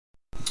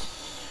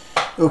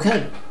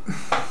Okay,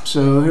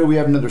 so here we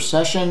have another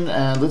session,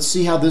 and let's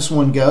see how this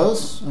one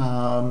goes. You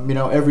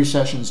know, every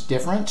session's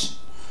different,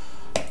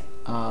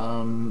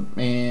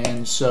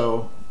 and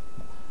so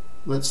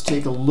let's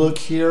take a look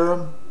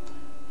here,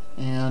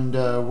 and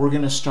we're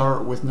going to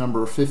start with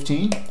number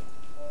 15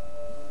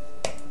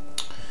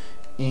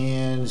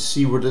 and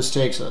see where this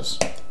takes us.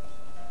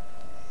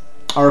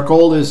 Our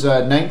goal is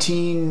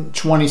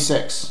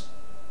 1926.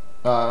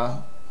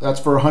 That's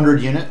for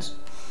 100 units.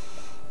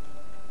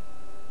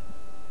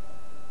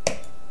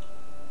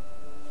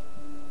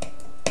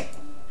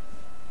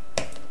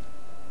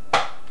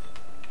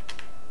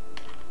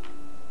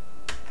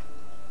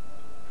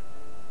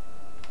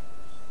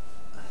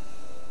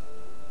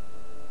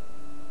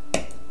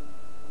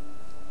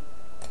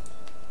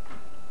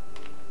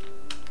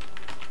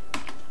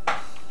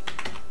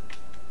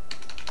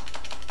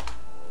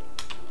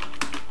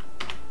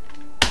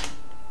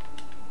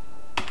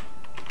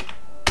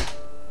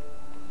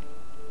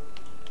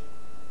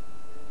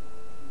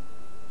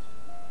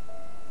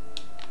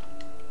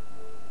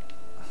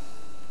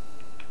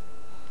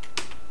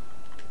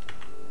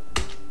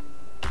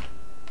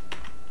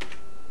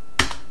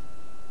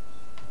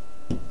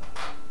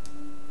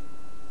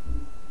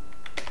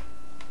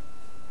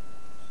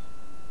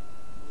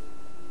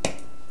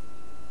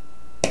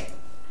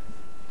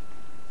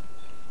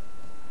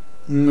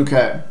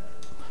 Okay,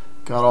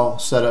 got all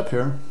set up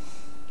here.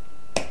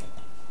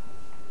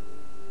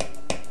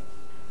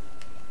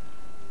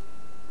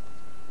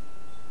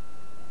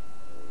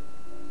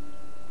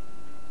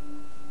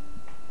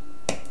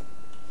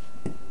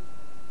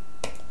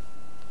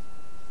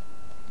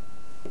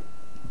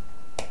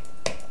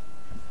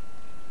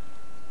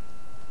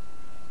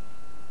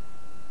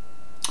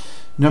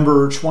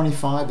 Number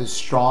 25 is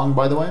strong,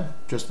 by the way.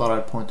 Just thought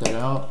I'd point that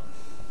out.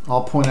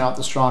 I'll point out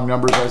the strong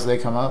numbers as they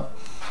come up.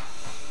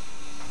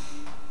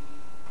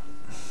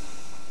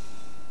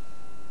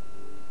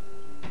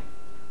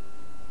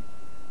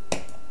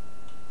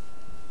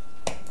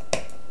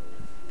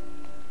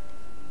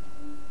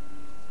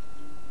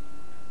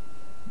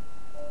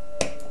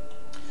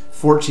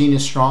 $14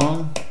 is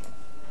strong.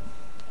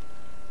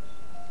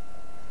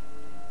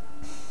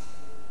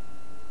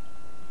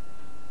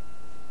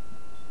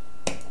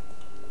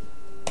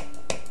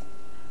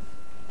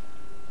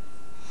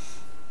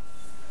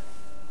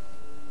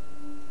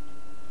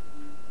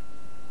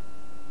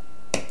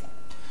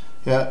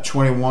 Yeah,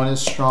 21 is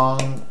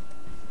strong.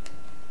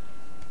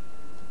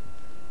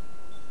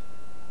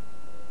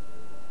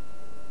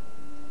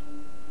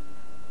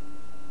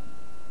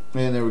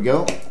 And there we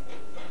go.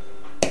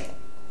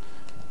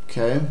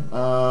 Okay,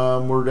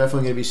 we're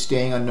definitely going to be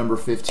staying on number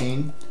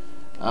 15.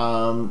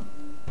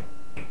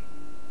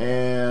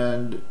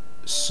 And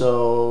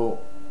so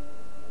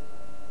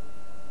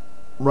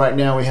right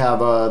now we have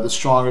the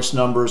strongest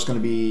number is going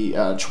to be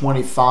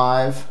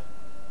 25.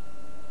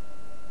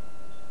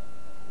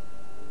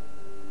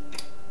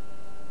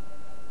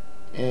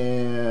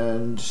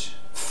 And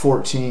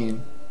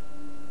 14.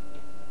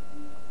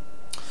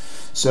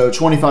 So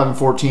 25 and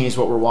 14 is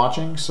what we're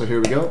watching. So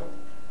here we go.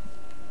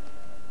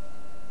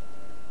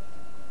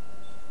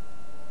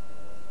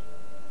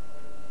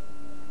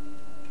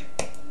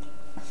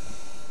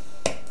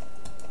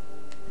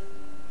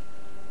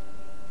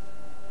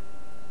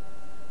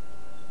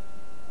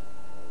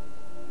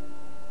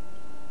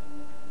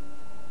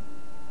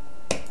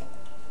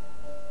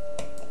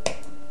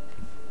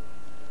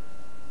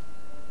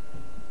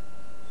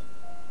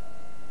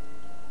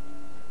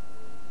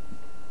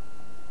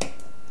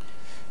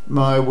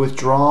 My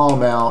withdrawal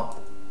amount,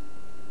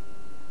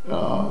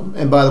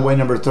 and by the way,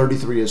 number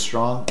 33 is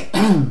strong.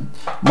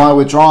 My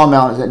withdrawal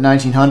amount is at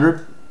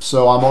 1900,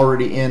 so I'm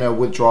already in a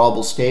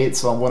withdrawable state.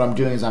 So what I'm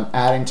doing is I'm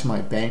adding to my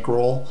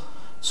bankroll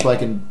so I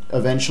can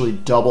eventually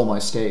double my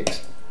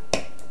stakes.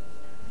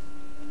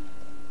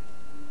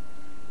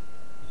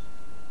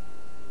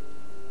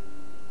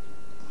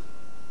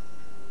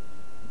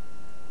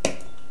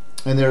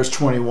 And there's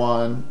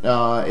 21.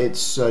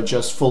 It's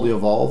just fully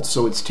evolved,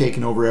 so it's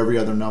taken over every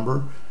other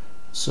number.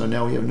 So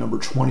now we have number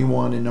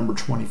 21 and number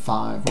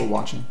 25 we're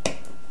watching.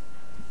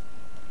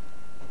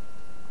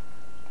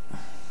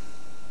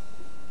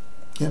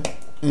 Yep,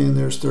 and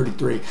there's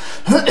 33.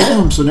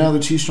 So now the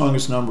two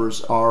strongest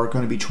numbers are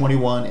going to be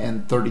 21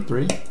 and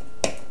 33.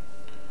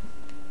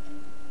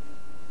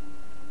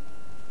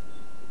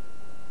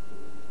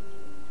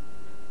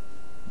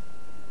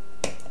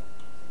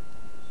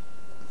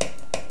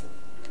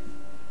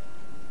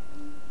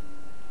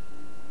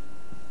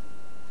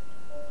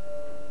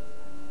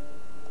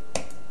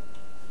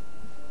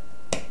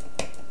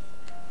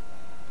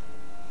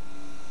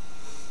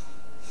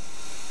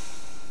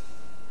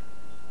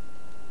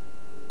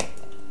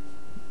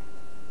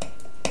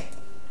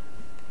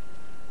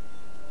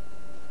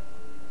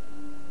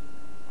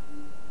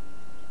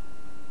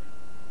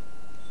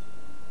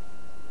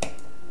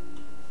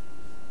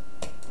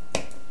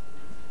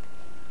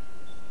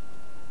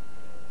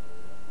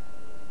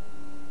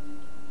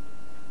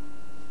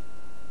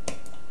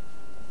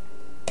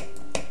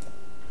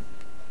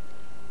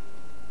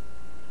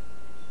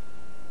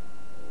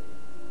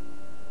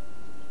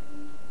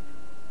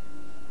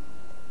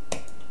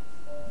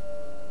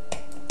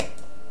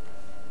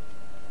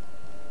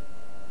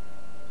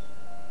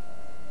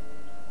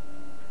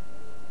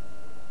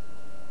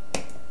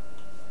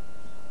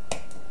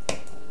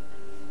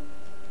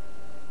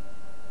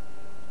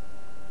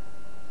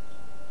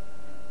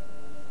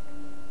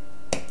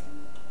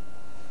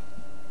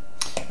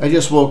 I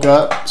just woke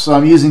up, so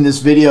I'm using this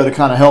video to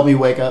kind of help me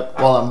wake up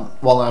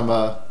while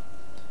I'm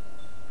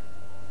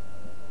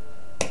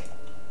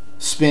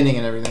spinning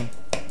and everything.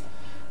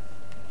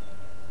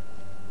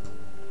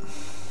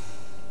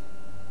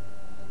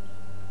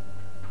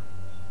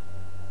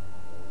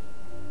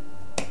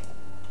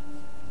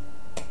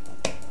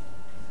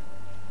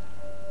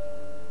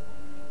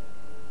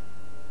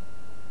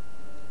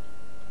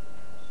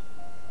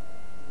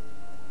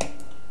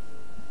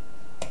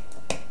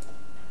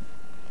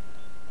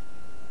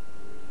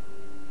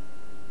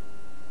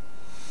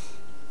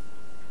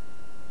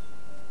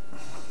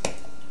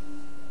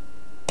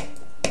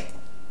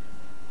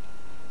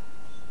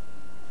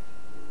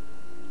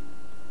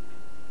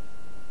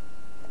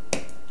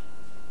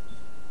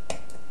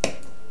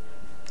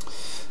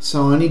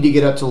 So I need to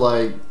get up to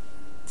like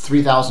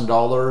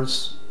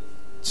 $3,000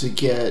 to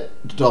get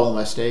to double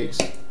my stakes.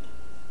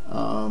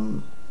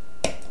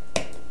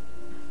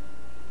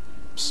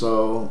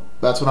 So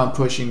that's what I'm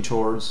pushing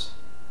towards,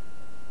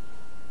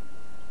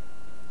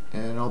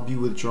 and I'll be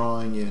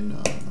withdrawing in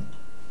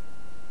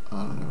I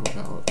don't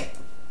know,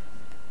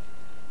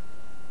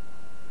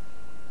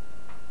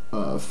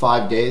 about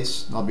 5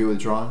 days. I'll be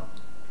withdrawing.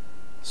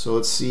 So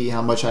let's see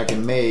how much I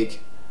can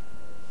make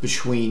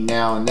between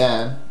now and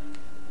then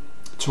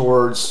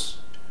towards,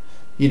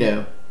 you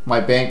know, my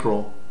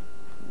bankroll,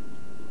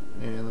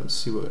 and let's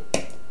see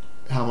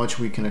how much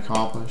we can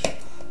accomplish.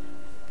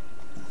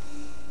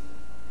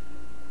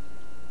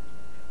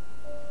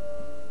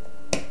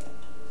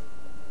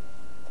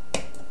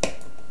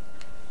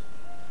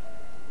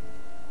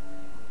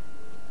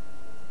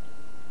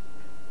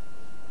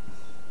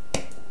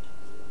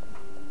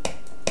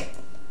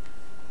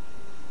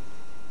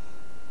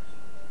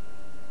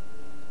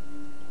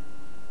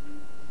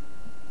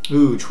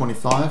 Ooh,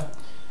 25.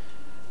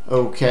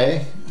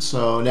 Okay,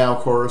 so now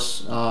of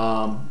course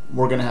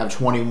we're going to have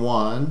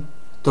 21,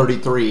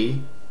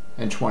 33,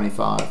 and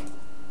 25.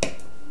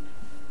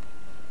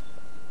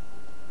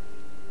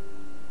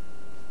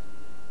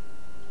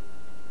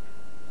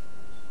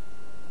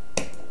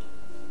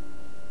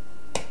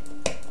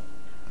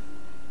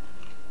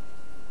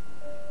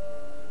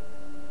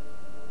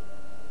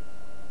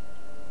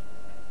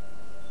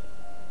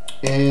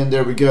 And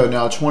there we go.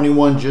 Now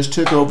 21 just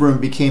took over and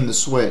became the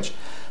switch.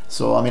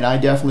 So, I mean, I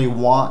definitely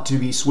want to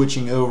be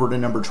switching over to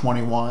number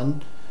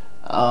 21,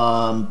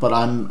 but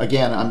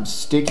I'm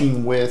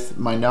sticking with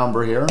my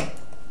number here.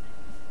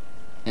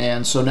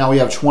 And so now we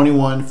have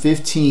 21,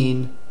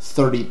 15,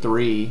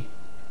 33.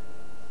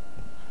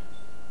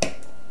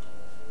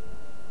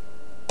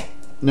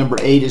 Number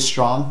 8 is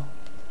strong.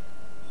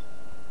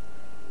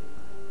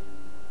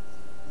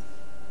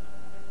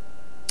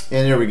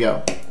 And there we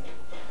go.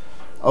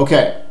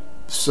 Okay,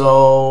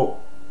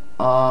 so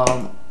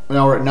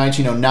now we're at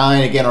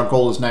 1909. Again, our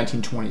goal is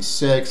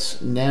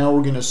 1926. Now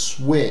we're going to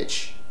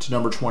switch to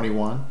number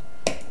 21.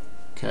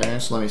 Okay,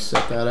 so let me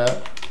set that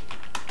up.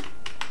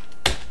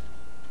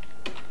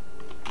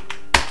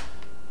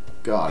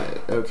 Got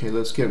it. Okay,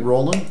 let's get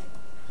rolling.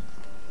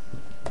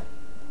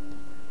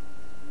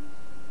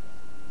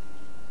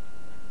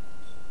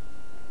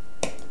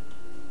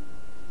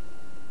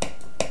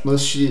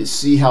 Let's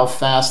see how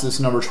fast this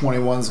number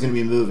 21 is going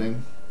to be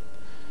moving.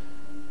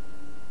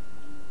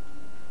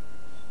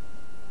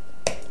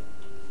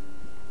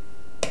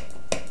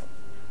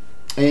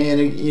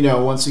 And, you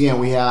know, once again,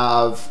 we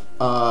have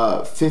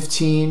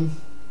 15,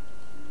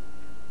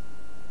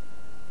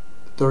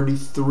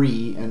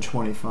 33, and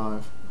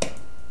 25.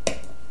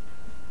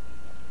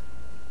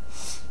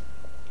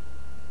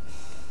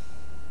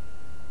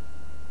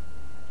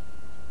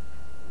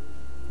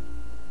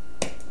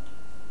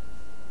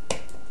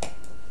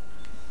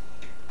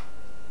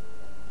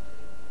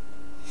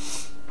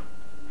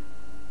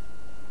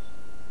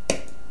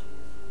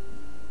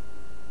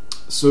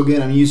 So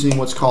again, I'm using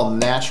what's called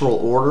natural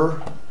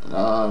order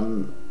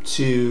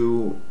to,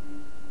 you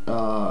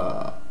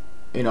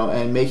know,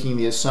 and making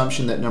the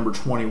assumption that number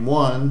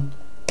 21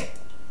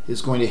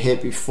 is going to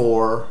hit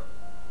before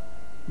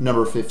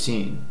number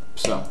 15.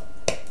 So.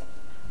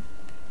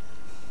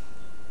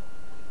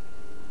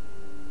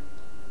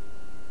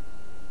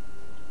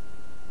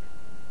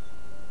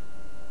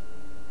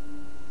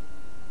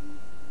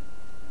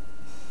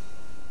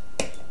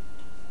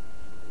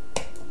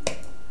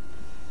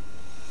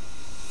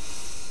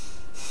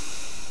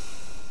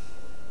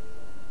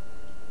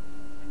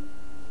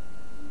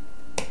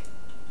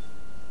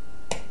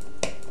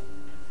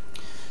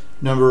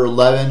 Number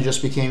 11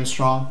 just became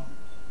strong.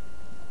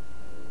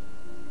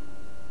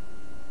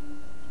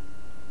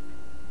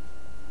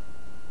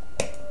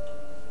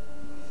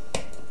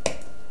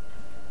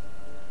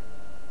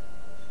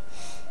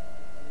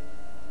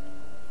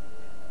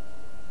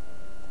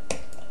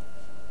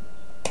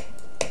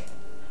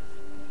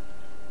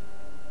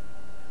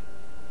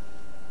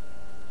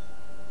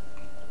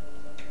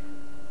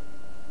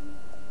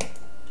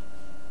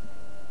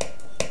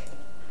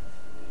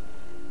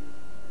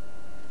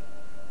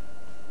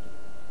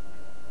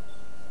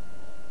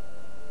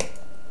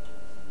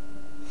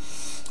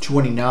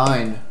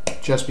 '29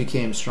 just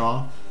became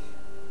strong.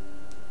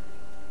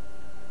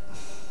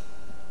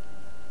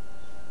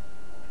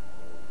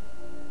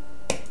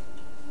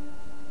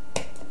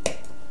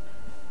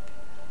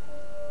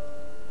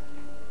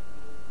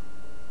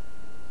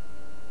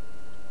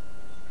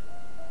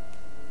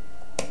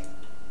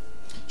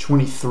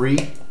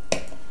 23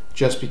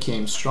 just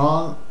became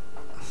strong.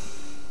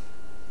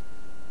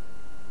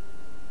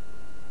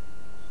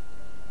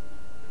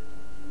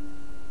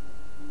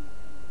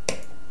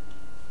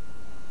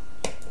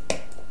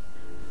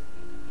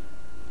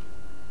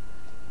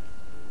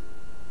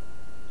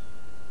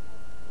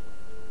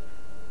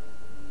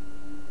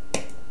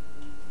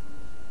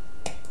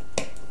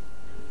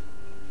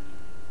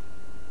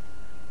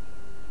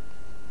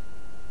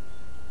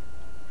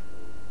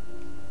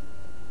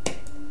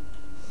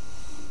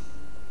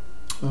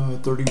 Uh,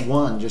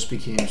 31 just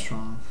became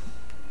strong.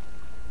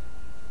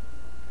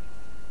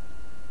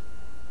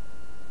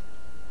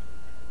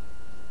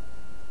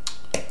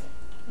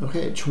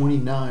 Okay,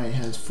 29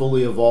 has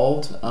fully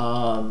evolved.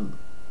 So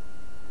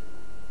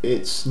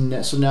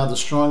now the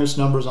strongest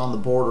numbers on the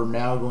board are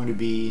now going to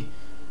be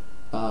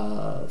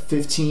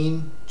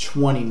 15,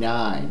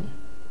 29,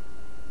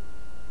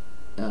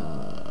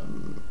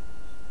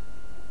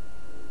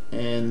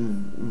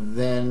 and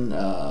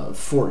then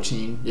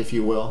 14, if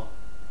you will.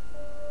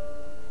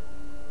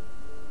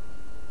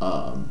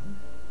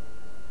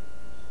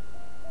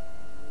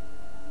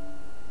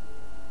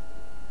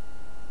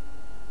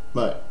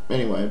 But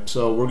anyway,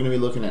 so we're going to be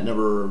looking at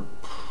number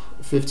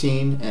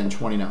 15 and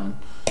 29.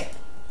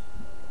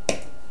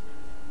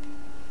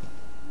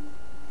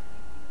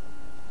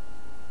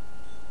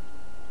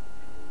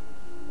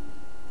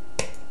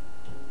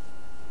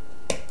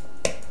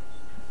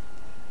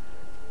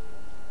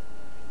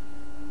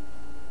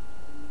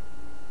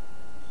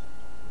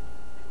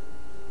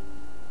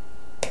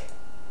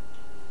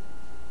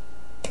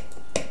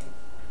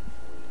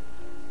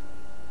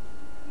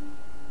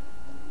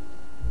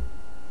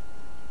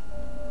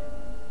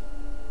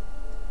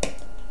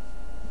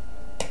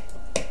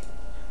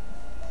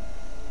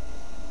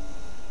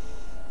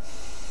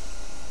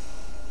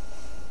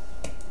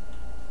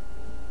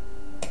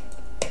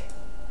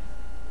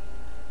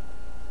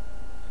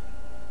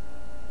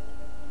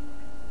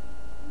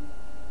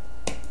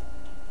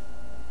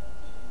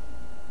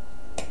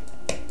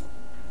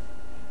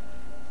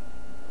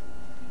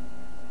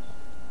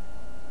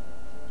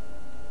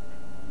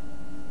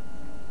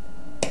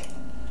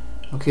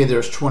 Okay,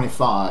 there's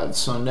 25.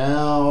 So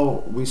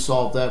now we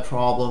solved that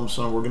problem.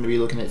 So we're going to be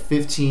looking at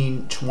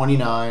 15,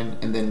 29,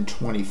 and then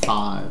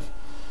 25.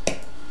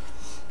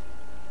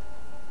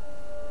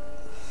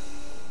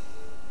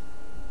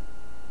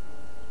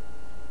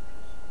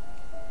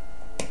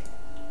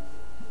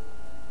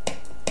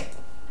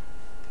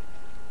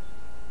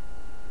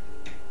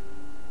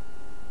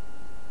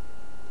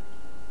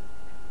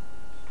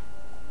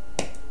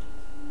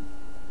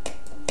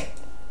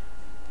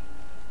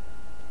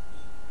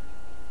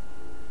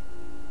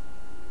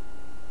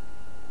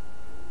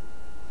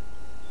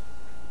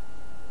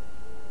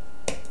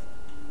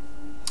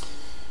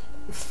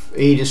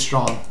 Eight is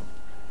strong.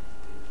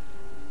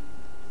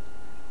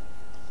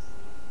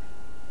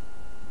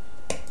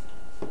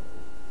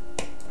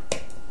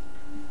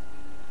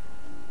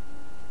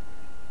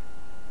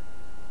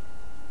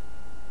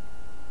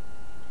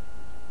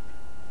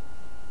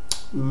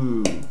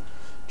 Ooh,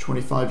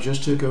 25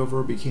 just took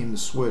over, became the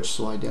switch,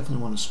 so I definitely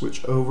want to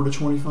switch over to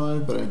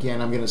 25, but again,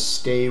 I'm going to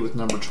stay with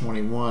number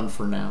 21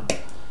 for now.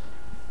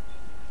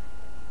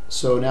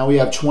 So now we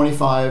have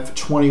 25,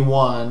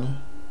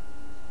 21,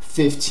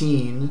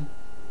 15,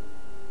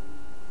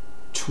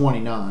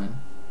 29.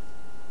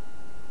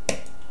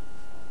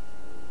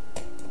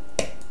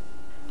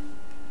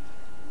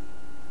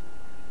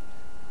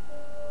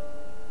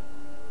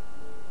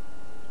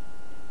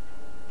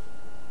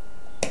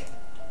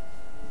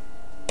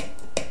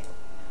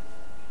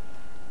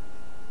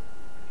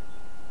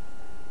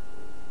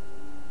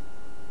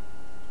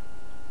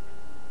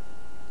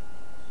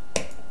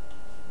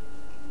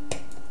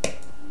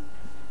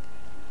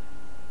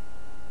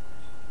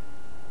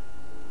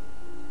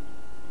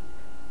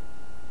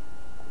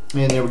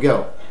 And there we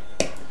go.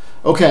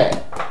 Okay,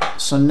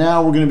 so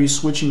now we're going to be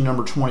switching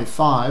number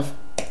 25.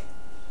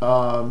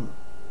 And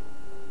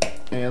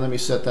let me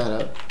set that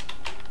up.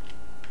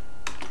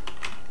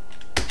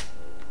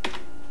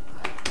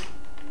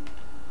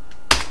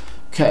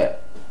 Okay,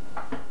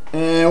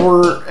 and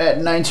we're at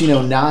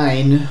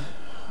 1909.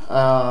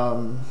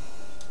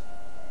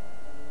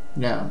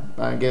 Yeah,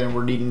 again,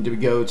 we're needing to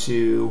go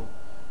to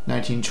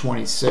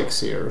 1926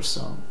 here,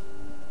 so.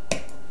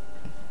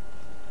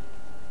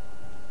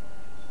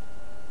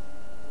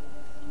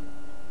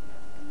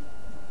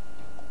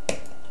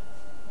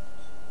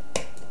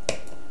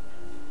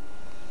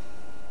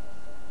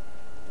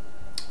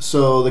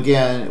 So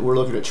again, we're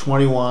looking at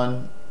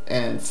 21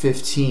 and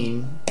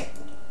 15.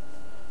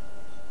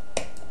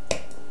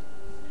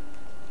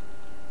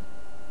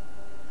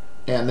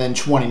 And then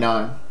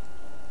 29.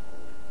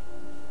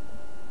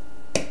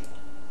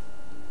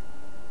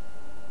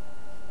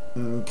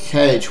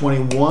 Okay,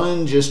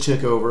 21 just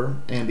took over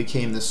and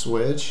became the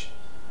switch.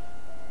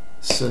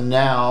 So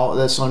now,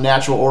 that's so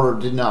natural order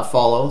did not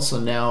follow. So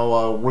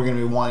now we're going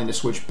to be wanting to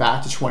switch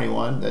back to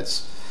 21.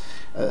 That's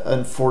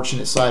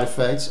unfortunate side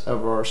effect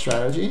of our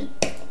strategy.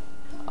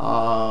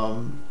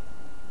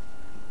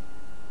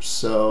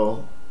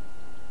 So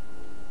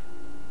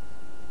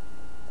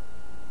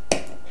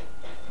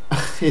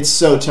It's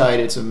so tight,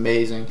 it's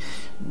amazing.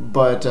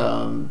 But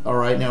all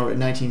right, now we're at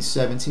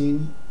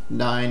 1917,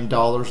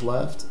 $9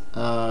 left.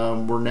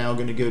 We're now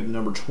going to go to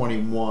number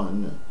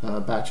 21,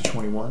 back to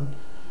 21.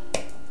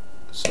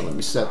 So let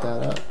me set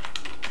that up.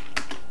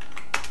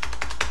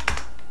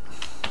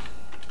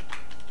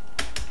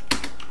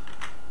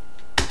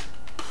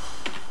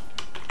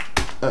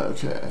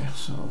 Okay,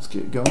 so let's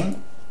get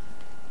going.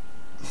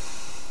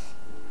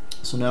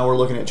 So now we're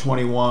looking at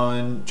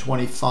 21,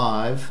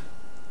 25,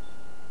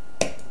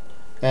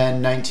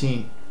 and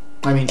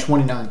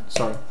 29,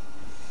 sorry.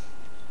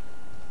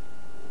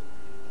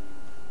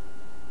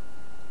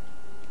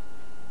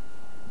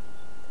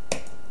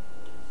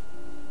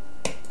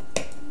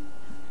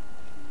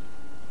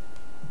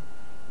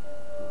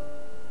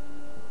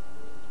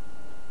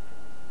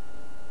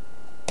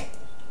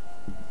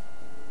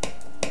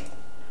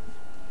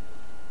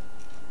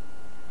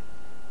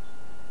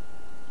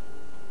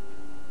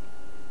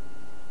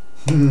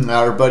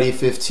 Our buddy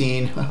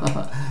 15.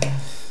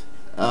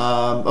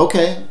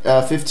 Okay,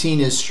 15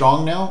 is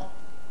strong now.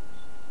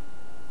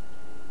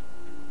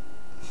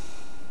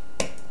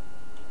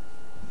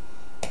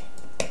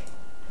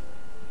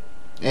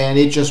 And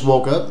it just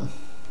woke up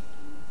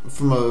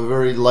from a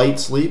very light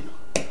sleep.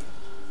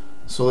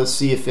 So let's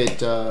see if it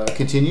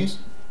continues.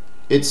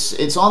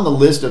 It's on the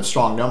list of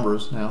strong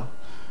numbers now.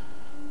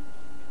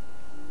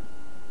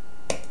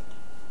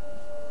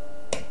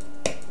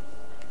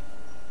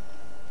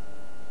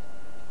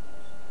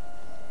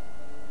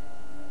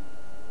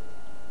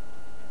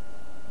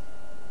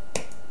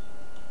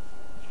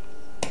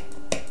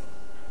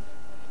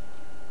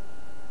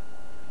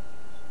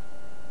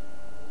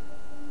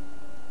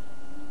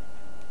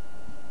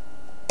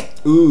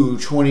 Ooh,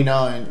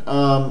 29.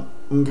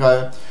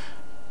 Okay.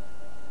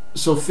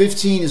 So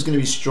 15 is going to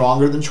be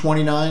stronger than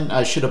 29.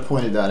 I should have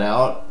pointed that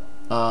out.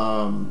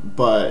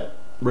 But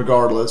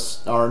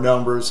regardless, our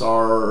numbers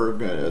are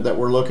that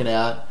we're looking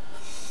at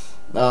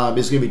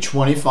is going to be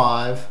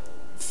 25,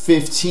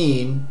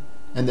 15,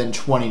 and then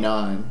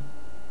 29.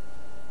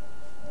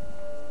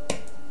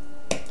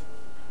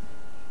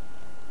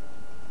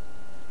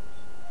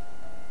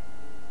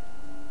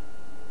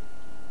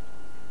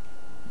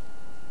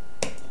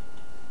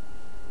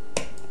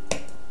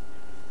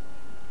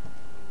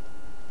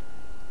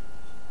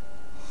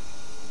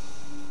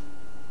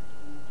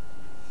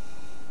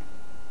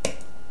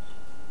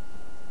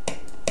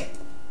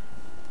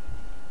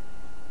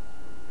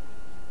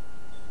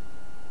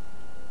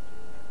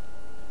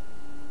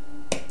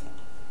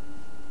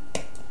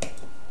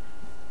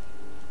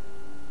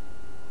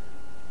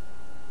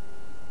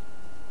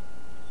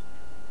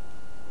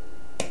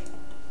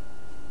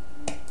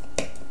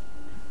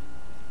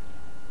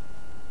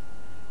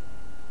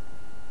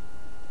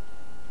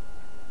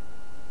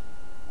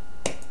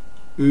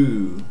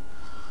 Ooh,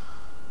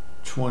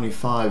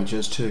 25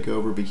 just took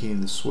over,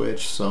 became the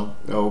switch. So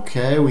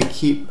okay, we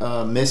keep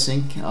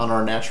missing on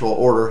our natural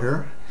order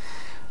here.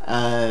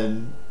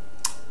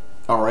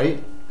 All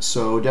right,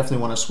 so definitely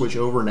want to switch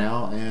over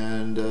now,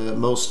 and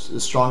the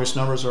strongest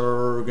numbers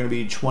are going to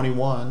be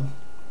 21,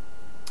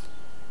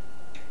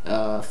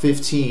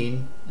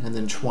 15, and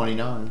then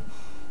 29.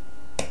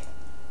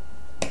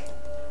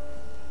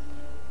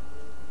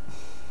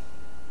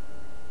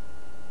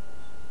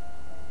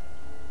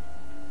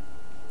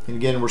 And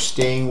again, we're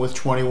staying with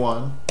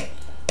 21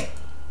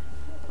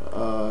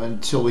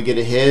 until we get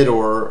a hit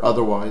or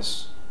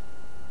otherwise.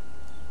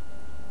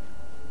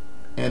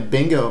 And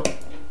bingo.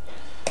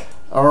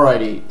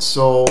 Alrighty,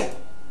 so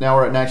now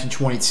we're at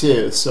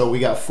 1922. So we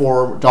got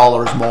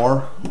 $4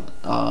 more.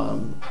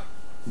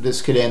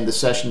 This could end the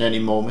session any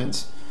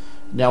moment.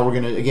 Now we're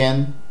going to,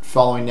 again,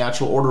 following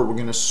natural order, we're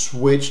going to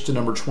switch to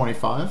number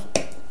 25.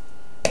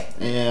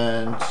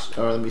 And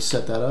let me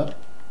set that up.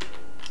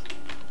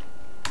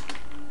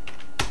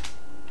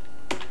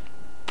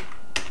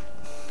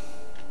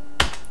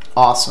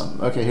 Awesome.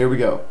 Okay, here we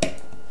go.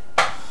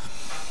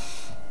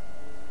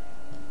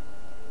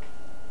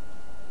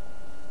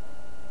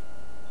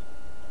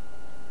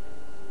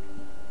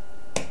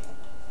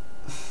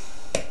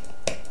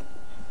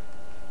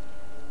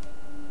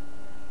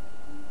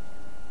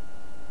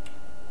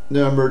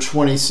 Number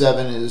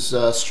 27 is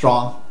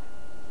strong.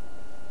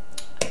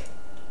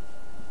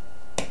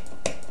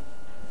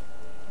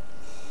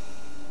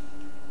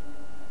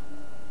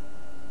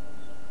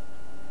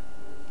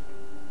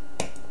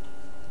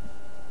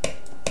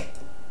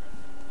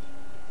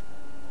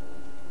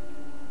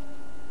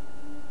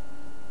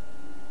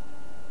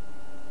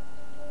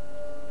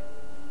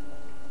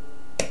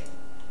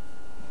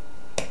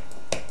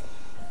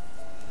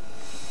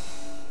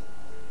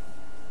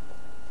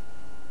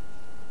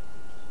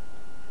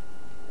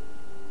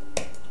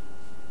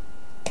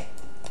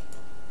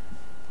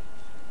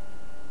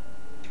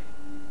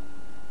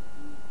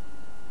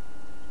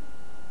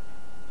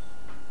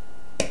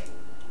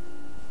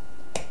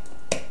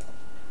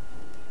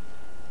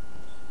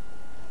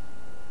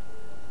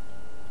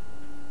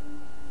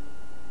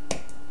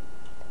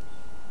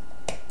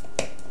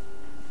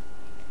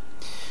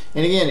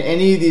 And again,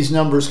 any of these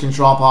numbers can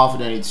drop off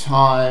at any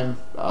time.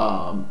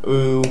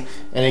 Ooh,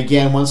 and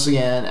again, once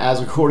again,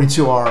 as according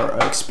to our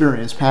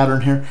experience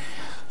pattern here,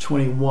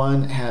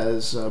 21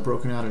 has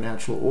broken out a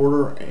natural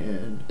order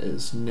and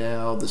is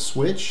now the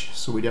switch.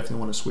 So we definitely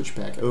want to switch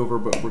back over,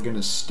 but we're going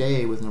to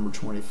stay with number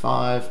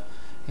 25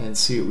 and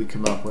see what we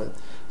come up with.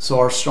 So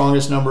our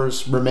strongest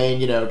numbers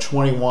remain,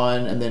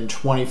 21 and then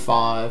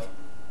 25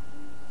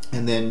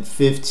 and then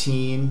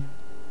 15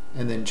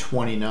 and then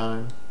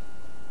 29.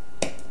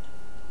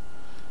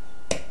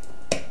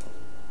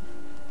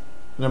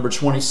 Number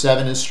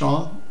 27 is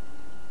strong.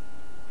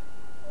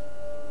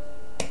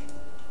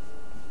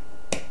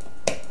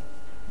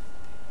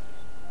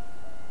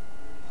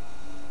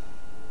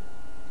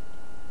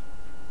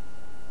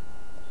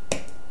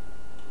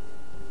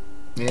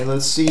 And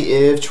let's see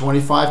if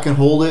 25 can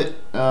hold it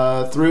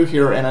through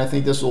here, and I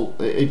think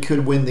it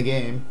could win the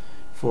game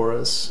for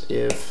us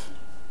if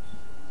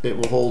it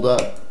will hold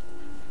up.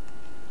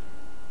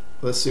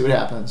 Let's see what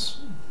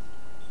happens.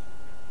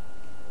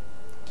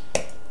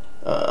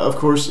 Of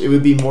course, it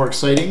would be more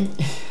exciting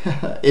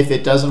if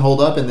it doesn't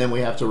hold up and then we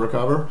have to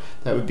recover.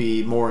 That would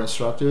be more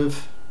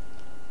instructive.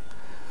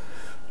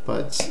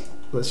 But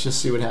let's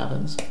just see what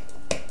happens.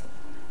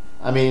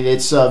 I mean,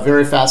 it's a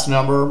very fast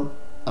number.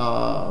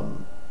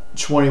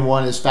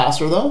 21 is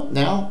faster though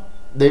now.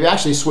 They've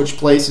actually switched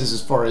places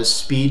as far as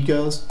speed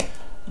goes.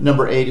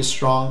 Number 8 is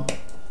strong.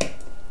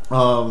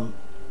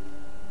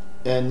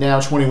 And now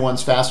 21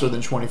 is faster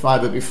than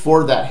 25, but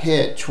before that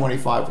hit,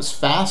 25 was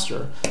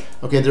faster.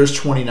 Okay, there's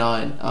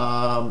 29.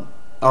 All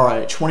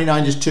right,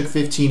 29 just took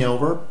 15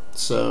 over,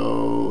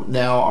 so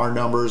now our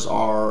numbers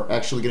are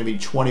actually going to be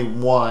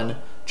 21,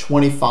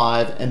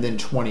 25, and then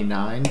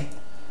 29.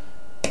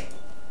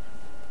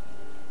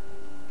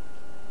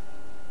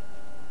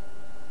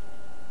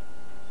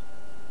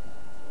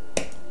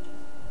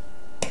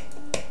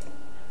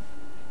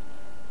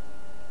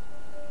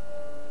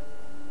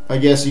 I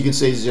guess you could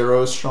say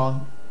 0 is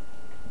strong.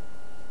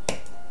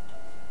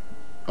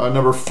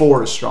 Number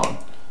 4 is strong.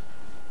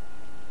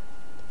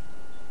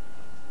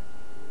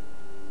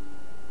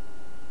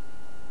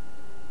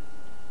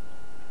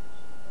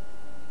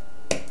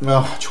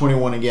 Oh,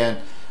 21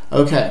 again.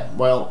 Okay,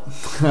 well,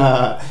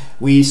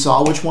 we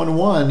saw which one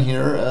won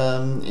here,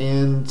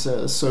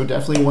 so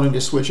definitely wanting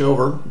to switch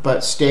over,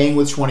 but staying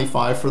with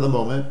 25 for the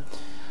moment.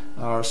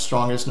 Our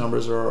strongest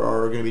numbers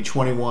are going to be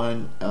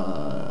 21,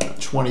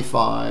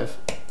 25,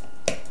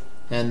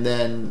 and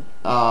then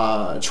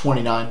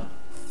 29.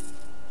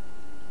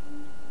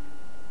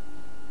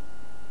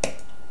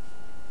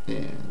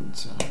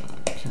 And,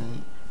 okay.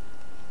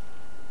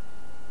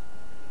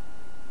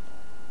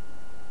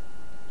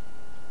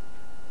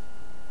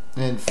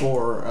 And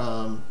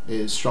 4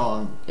 is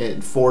strong.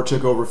 And 4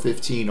 took over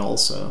 15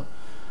 also.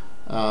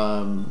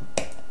 But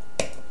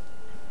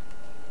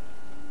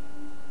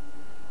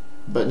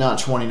not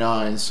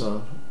 29,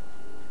 so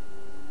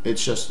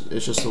it's just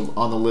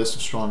on the list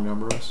of strong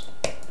numbers.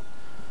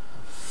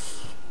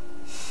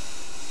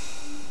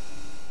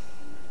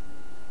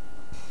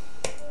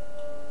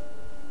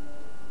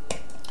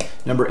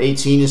 Number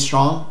 18 is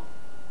strong.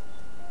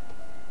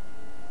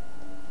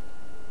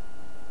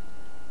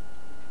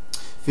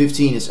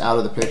 15 is out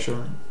of the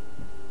picture.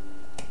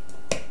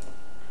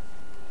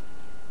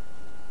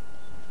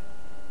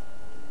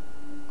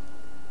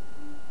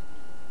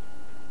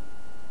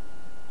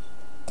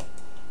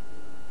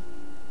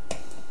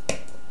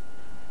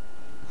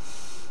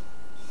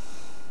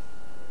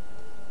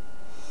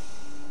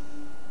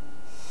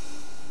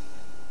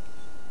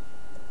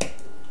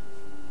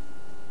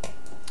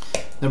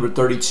 Number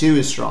 32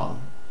 is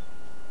strong.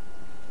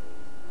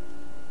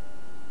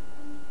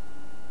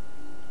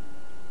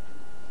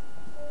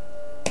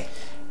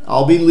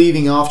 I'll be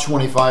leaving off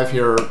 25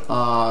 here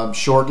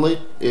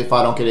shortly if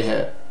I don't get a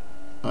hit.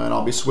 And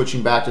I'll be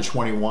switching back to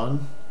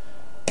 21.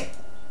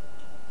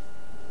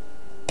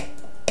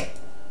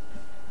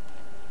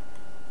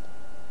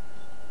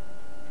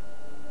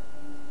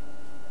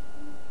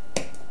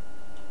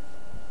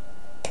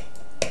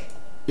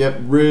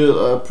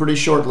 Yep, pretty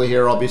shortly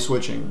here I'll be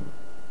switching.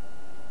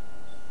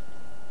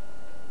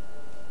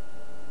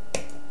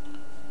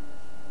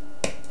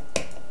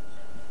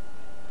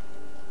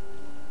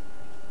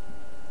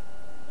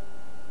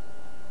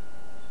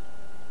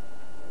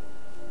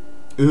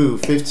 Ooh,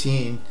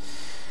 15.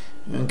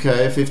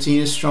 Okay,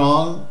 15 is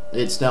strong.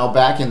 It's now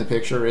back in the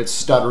picture. It's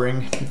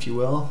stuttering, if you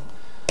will.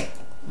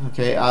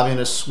 Okay, I'm going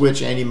to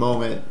switch any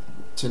moment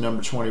to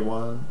number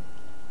 21.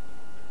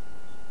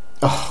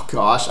 Oh,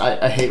 gosh,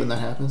 I hate when that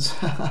happens.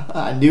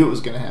 I knew it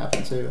was going to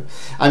happen, too.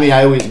 I mean,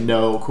 I always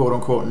know,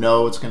 quote-unquote,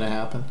 know it's going to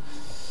happen.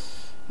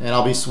 And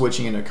I'll be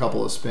switching in a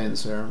couple of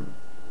spins here.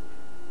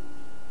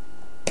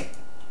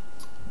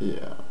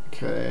 Yeah,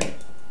 okay.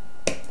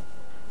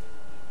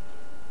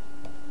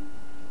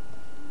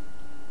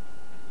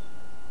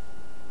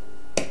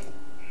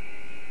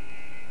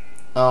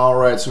 All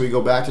right, so we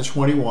go back to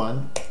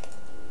 21.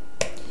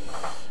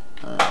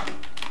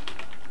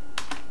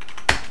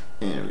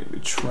 And we're going to be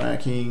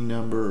tracking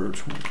number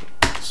 20.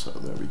 So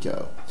there we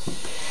go.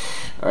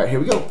 All right, here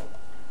we go.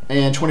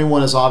 And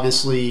 21 is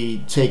obviously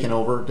taken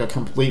over,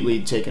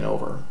 completely taken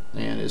over,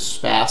 and is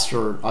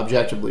faster,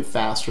 objectively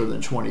faster than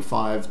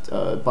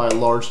 25 by a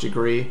large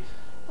degree.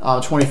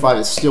 25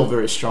 is still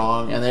very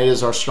strong, and that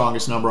is our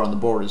strongest number on the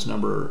board, is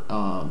number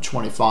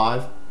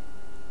 25.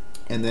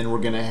 And then we're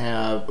going to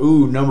have,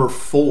 number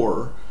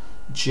 4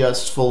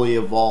 just fully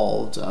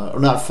evolved, or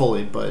not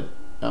fully, but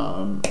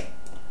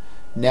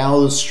now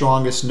the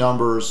strongest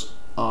numbers,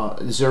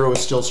 0 is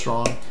still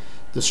strong.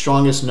 The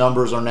strongest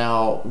numbers are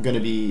now going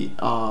to be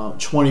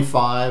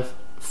 25,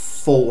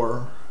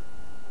 4,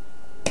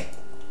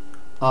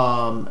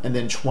 and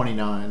then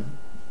 29.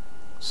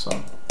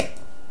 So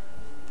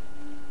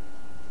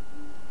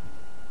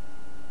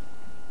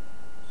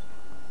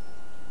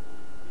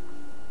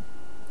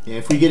yeah,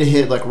 if we get a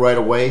hit like right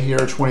away here,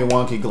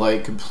 21 could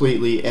like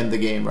completely end the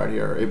game right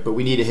here. But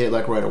we need a hit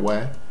like right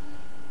away.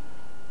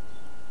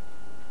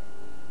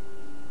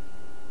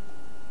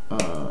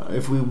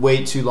 If we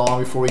wait too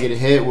long before we get a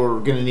hit, we're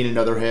going to need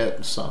another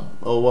hit. So,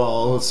 oh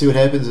well, let's see what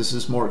happens. This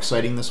is more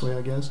exciting this way,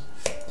 I guess.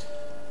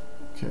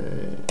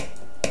 Okay.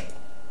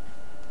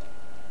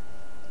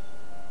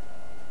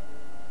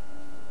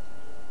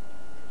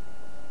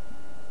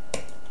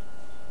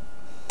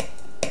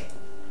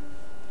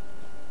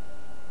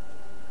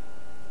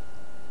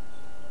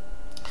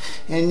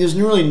 And there's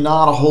really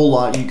not a whole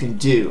lot you can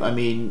do. I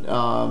mean,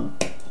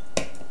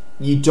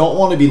 you don't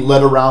want to be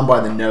led around by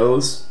the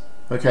nose.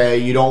 Okay,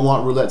 you don't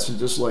want roulette to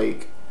just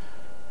like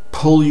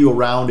pull you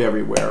around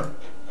everywhere.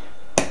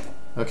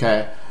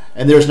 Okay,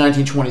 and there's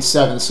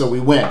 1927, so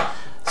we win.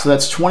 So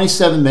that's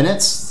 27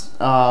 minutes.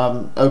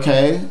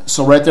 Okay,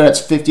 so right there,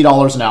 that's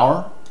 $50 an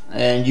hour,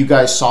 and you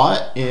guys saw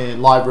it in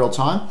live real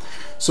time.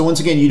 So once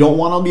again, you don't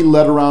want to be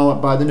led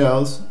around by the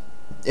nose.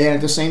 And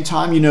at the same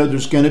time, you know,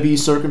 there's going to be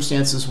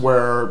circumstances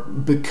where,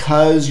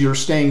 because you're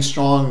staying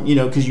strong, you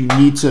know, because you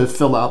need to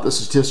fill out the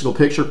statistical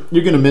picture,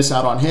 you're going to miss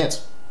out on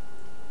hits.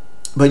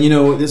 But, you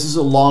know, this is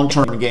a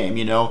long-term game,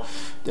 you know.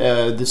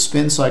 The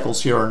spin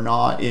cycles here are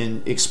not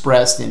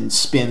expressed in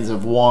spins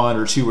of 1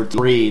 or 2 or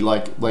 3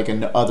 like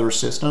in other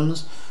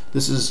systems.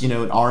 This is, you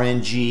know, an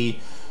RNG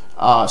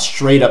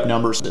straight-up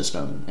number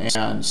system.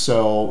 And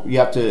so we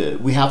have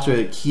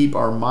to keep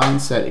our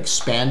mindset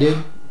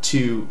expanded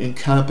to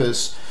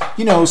encompass,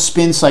 you know,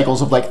 spin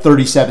cycles of like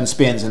 37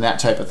 spins and that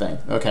type of thing.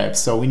 Okay,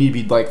 so we need to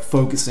be like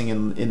focusing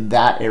in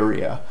that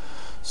area.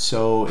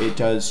 So it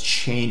does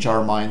change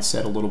our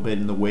mindset a little bit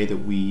in the way that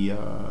we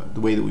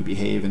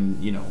behave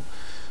and, you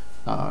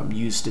know,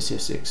 use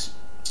statistics.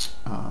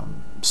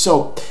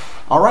 So,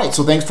 all right.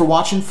 So thanks for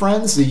watching,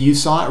 friends. You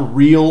saw it,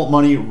 real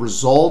money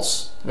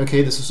results.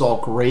 Okay, this is all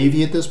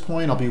gravy at this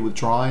point. I'll be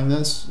withdrawing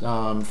this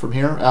from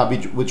here. I'll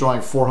be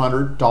withdrawing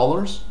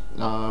 $400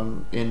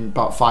 in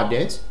about 5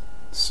 days.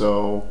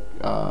 So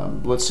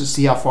let's just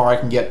see how far I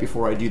can get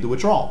before I do the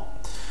withdrawal.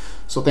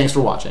 So thanks for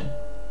watching.